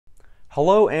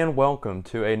Hello and welcome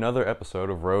to another episode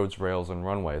of Roads, Rails, and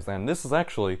Runways. And this is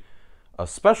actually a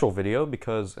special video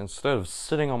because instead of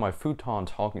sitting on my futon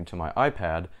talking to my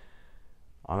iPad,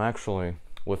 I'm actually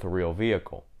with a real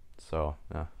vehicle. So,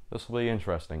 this will be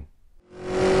interesting.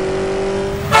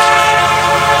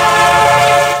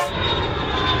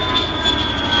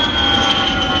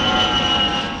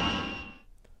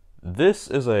 This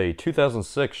is a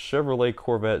 2006 Chevrolet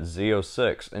Corvette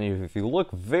Z06, and if you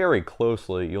look very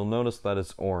closely, you'll notice that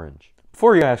it's orange.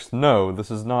 Before you ask, no,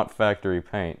 this is not factory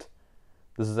paint.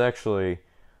 This is actually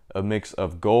a mix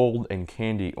of gold and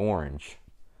candy orange.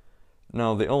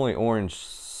 Now, the only orange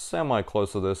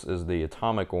semi-close to this is the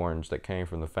atomic orange that came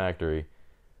from the factory,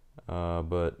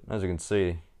 but as you can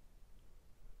see,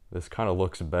 this kind of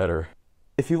looks better.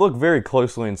 If you look very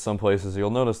closely in some places, you'll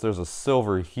notice there's a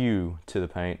silver hue to the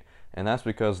paint, and that's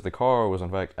because the car was in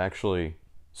fact actually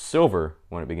silver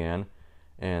when it began,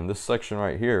 and this section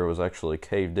right here was actually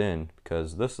caved in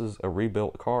because this is a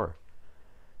rebuilt car,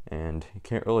 and you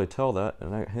can't really tell that,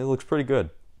 and it looks pretty good.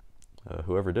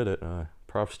 Whoever did it,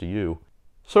 props to you.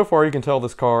 So far you can tell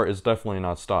this car is definitely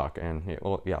not stock, and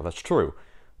well, yeah, that's true.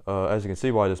 As you can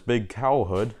see by this big cowl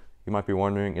hood, you might be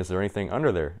wondering, is there anything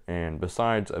under there? And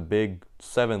besides a big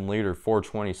 7-liter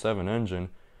 427 engine,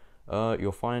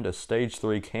 you'll find a stage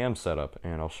 3 cam setup,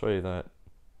 and I'll show you that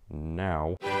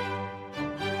now.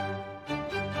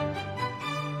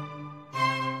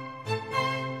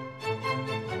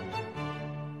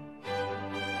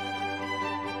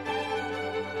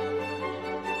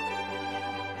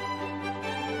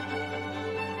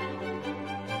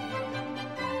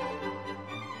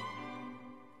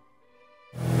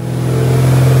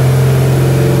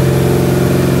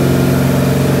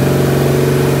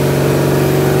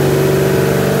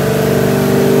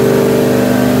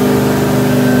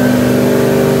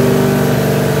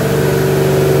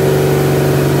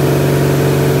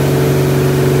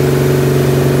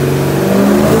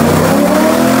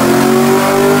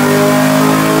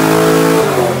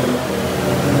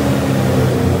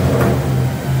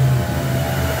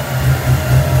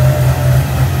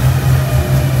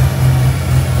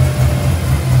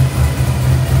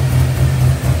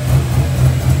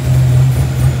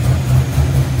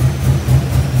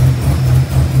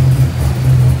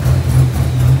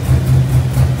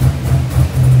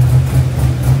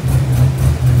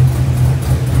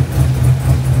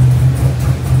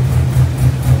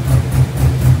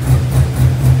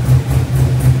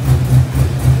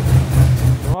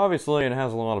 Obviously, it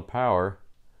has a lot of power.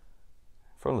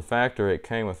 From the factory, it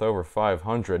came with over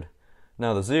 500.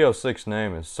 Now, the Z06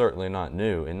 name is certainly not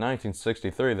new. In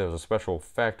 1963, there was a special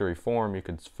factory form you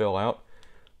could fill out.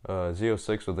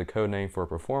 Z06 was the code name for a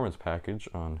performance package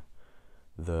on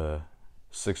the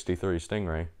 63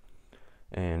 Stingray.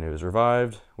 And it was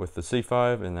revived with the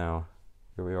C5, and now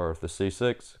here we are with the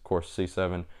C6, of course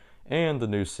C7, and the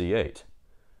new C8.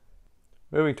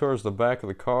 Moving towards the back of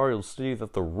the car, you'll see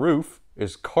that the roof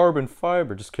is carbon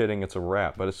fiber. Just kidding, it's a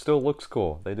wrap, but it still looks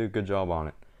cool. They do a good job on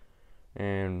it.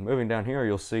 And moving down here,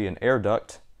 you'll see an air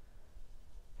duct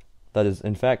that is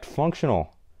in fact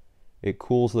functional. It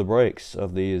cools the brakes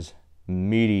of these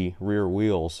meaty rear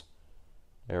wheels.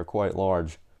 They are quite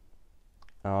large.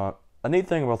 A neat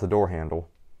thing about the door handle,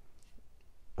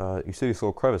 you see this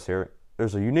little crevice here.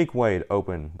 There's a unique way to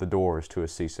open the doors to a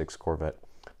C6 Corvette.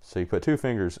 So you put 2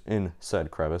 fingers in said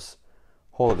crevice,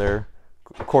 hold it there.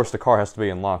 Of course, the car has to be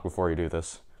in lock before you do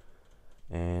this.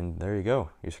 And there you go.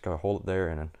 You just gotta hold it there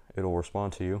and it'll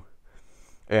respond to you.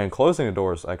 And closing the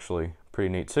door is actually pretty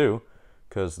neat too,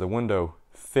 because the window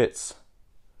fits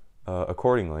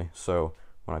accordingly. So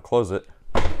when I close it,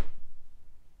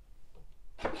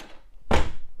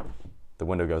 the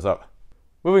window goes up.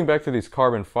 Moving back to these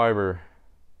carbon fiber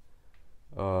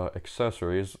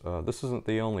accessories, this isn't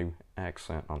the only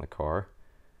accent on the car.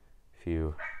 If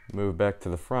you move back to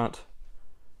the front,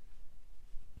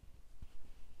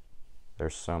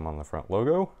 there's some on the front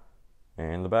logo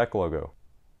and the back logo.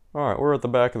 Alright, we're at the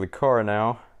back of the car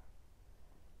now,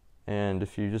 and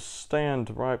if you just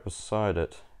stand right beside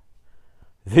it,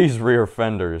 these rear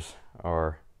fenders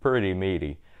are pretty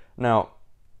meaty. Now,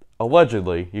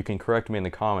 allegedly, you can correct me in the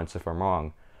comments if I'm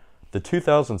wrong, the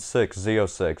 2006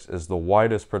 Z06 is the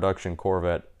widest production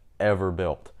Corvette ever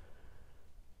built.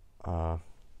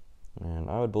 And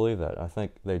I would believe that. I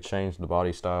think they changed the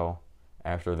body style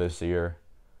after this year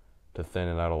to thin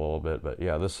it out a little bit. But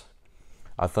yeah,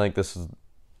 I think this is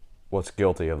what's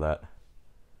guilty of that.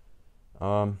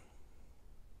 C6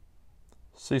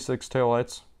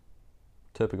 taillights,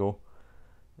 typical.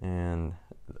 And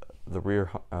the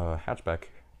rear hatchback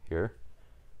here,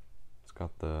 it's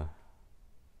got the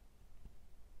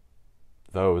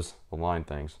the line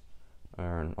things.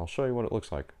 And I'll show you what it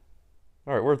looks like.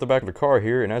 Alright, we're at the back of the car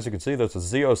here, and as you can see, that's a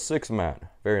Z06 mat.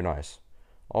 Very nice.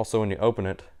 Also, when you open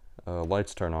it,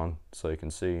 lights turn on so you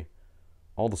can see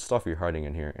all the stuff you're hiding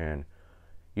in here. And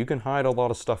you can hide a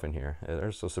lot of stuff in here.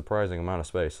 There's a surprising amount of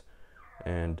space.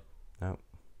 And, oh,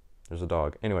 there's a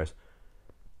dog. Anyways,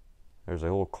 there's a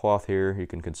little cloth here you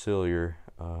can conceal your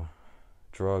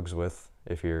drugs with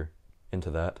if you're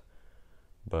into that.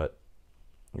 But,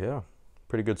 yeah,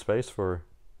 pretty good space for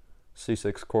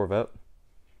C6 Corvette.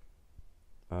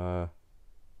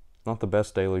 Not the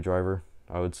best daily driver,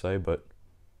 I would say, but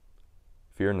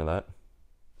if you're into that.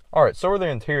 Alright, so we're the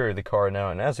interior of the car now,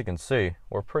 and as you can see,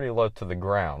 we're pretty low to the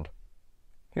ground.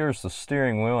 Here's the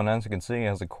steering wheel, and as you can see, it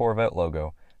has a Corvette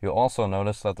logo. You'll also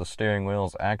notice that the steering wheel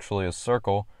is actually a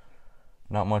circle.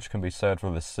 Not much can be said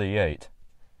for the C8.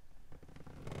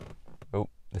 Oh,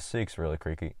 the seat's really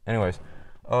creaky. Anyways,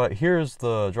 here's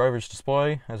the driver's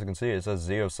display. As you can see, it says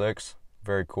Z06.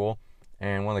 Very cool.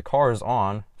 And when the car is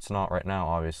on, it's not right now,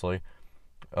 obviously,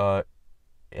 it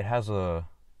has a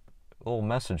little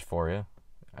message for you.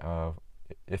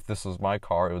 If this was my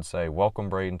car, it would say, "Welcome,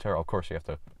 Braden Terrell." Of course, you have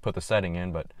to put the setting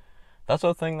in, but that's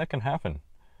a thing that can happen.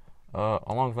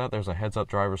 Along with that, there's a heads-up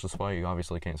driver's display. You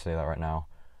obviously can't see that right now.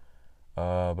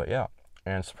 But yeah,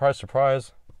 and surprise,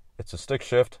 surprise, it's a stick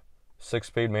shift,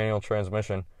 6-speed manual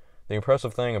transmission. The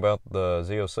impressive thing about the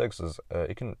Z06 is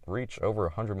it can reach over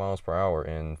 100 miles per hour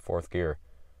in 4th gear.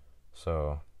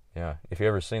 So, yeah, if you've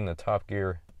ever seen the Top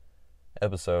Gear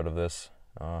episode of this,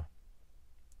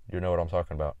 you know what I'm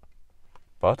talking about.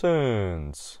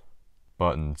 Buttons.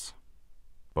 Buttons.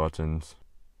 Buttons.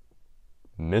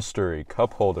 Mystery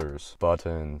cup holders.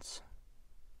 Buttons.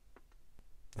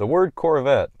 The word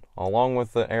Corvette, along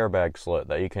with the airbag slit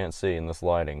that you can't see in this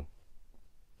lighting.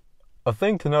 A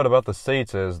thing to note about the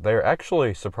seats is they're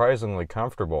actually surprisingly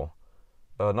comfortable.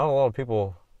 Not a lot of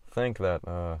people think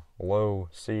that low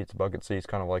seats, bucket seats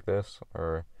kind of like this,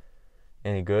 are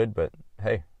any good, but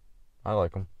hey, I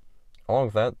like them. Along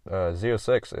with that,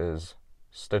 Z06 is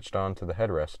stitched onto the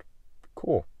headrest.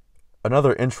 Cool.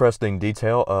 Another interesting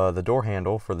detail, the door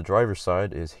handle for the driver's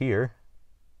side is here,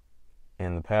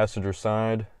 and the passenger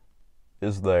side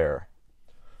is there.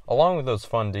 Along with those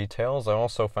fun details, I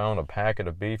also found a packet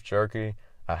of beef jerky,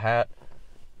 a hat,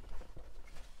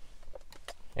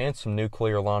 and some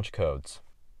nuclear launch codes.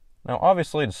 Now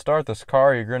obviously to start this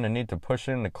car, you're going to need to push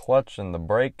in the clutch and the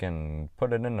brake and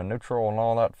put it into neutral and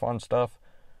all that fun stuff.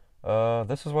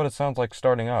 This is what it sounds like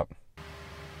starting up.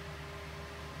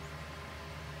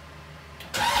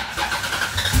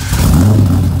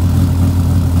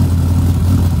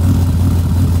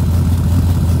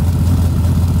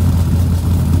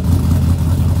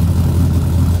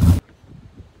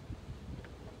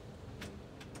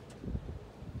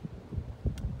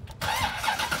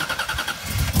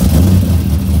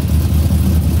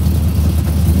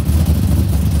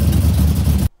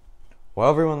 Well,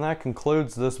 everyone, that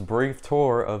concludes this brief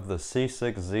tour of the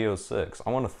C6 Z06. I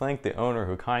want to thank the owner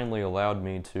who kindly allowed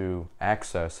me to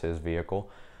access his vehicle.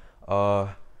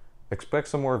 Expect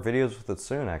some more videos with it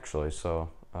soon, actually, so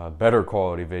better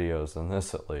quality videos than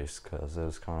this at least, because it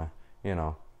was kind of, you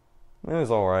know, it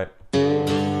was alright.